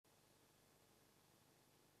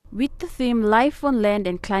With the theme Life on Land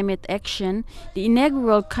and Climate Action, the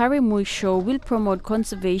inaugural Karimui Show will promote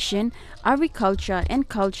conservation, agriculture and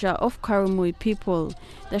culture of Karimui people.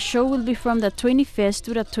 The show will be from the 21st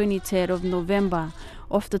to the 23rd of November.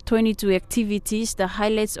 Of the 22 activities, the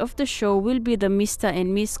highlights of the show will be the Mr.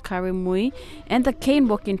 and Miss Karimui and the cane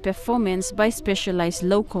walking performance by specialized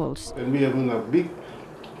locals. And we are having a big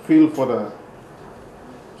field for the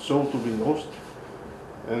show to be hosted,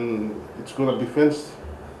 and it's going to be fenced.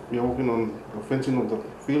 We are working on the fencing of the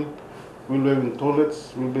field. We'll be having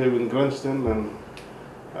toilets, we'll be having grandstand, and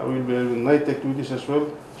we'll be having night activities as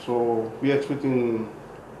well. So we are expecting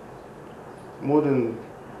more than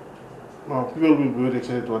people will be very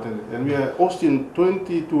excited to attend it. And we are hosting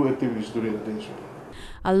 22 activities during the day.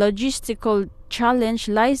 A logistical challenge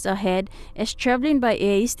lies ahead as traveling by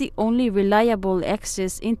air is the only reliable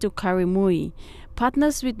access into Karimui.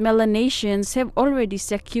 Partners with Melanesians have already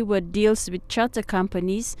secured deals with charter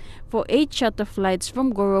companies for 8 charter flights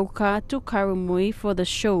from Goroka to Karimui for the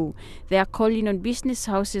show. They are calling on business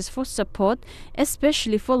houses for support,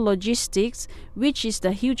 especially for logistics, which is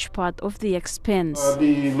the huge part of the expense.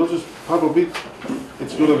 The logistics part of it,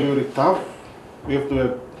 it's going to be very tough. We have to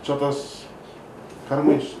have charters.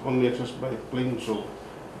 Karimui is only accessed by plane, so,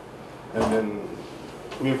 and then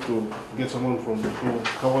we have to get someone from to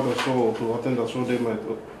cover the show, to attend the show. They might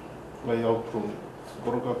fly out from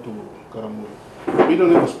Goroka to Karimui. We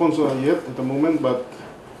don't have a sponsor yet at the moment, but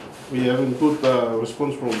we haven't good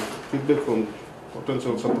response from feedback from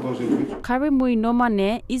potential supporters in future. Karimui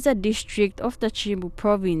Nomane is a district of the Chimu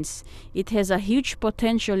province. It has a huge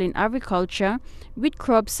potential in agriculture, with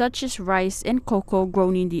crops such as rice and cocoa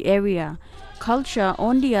grown in the area. Culture,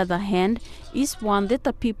 on the other hand, is one that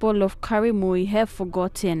the people of Karimui have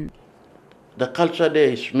forgotten. The culture there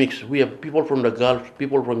is mixed. We have people from the Gulf,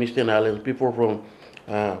 people from Eastern Islands, people from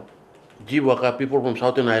Jiwaka, people from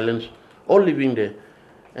Southern Islands, all living there.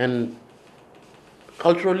 And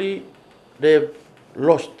culturally, they've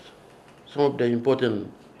lost some of the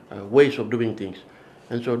important ways of doing things.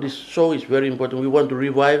 And so this show is very important. We want to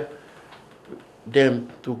revive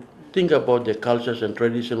them to think about their cultures and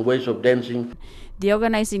traditions, ways of dancing. The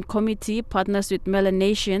organizing committee, partners with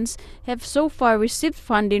Melanesians, have so far received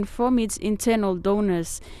funding from its internal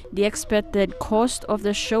donors. The expected cost of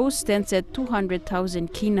the show stands at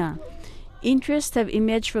 200,000 kina. Interest have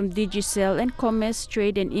emerged from Digicel and Commerce,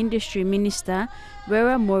 Trade and Industry Minister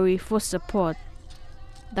Vera Mori for support.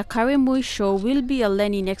 The Karimui show will be a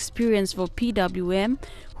learning experience for PWM,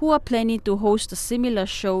 who are planning to host a similar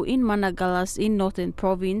show in Managalas in Northern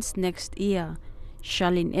Province next year.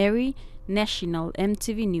 Charlene Airy, National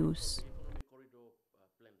MTV News.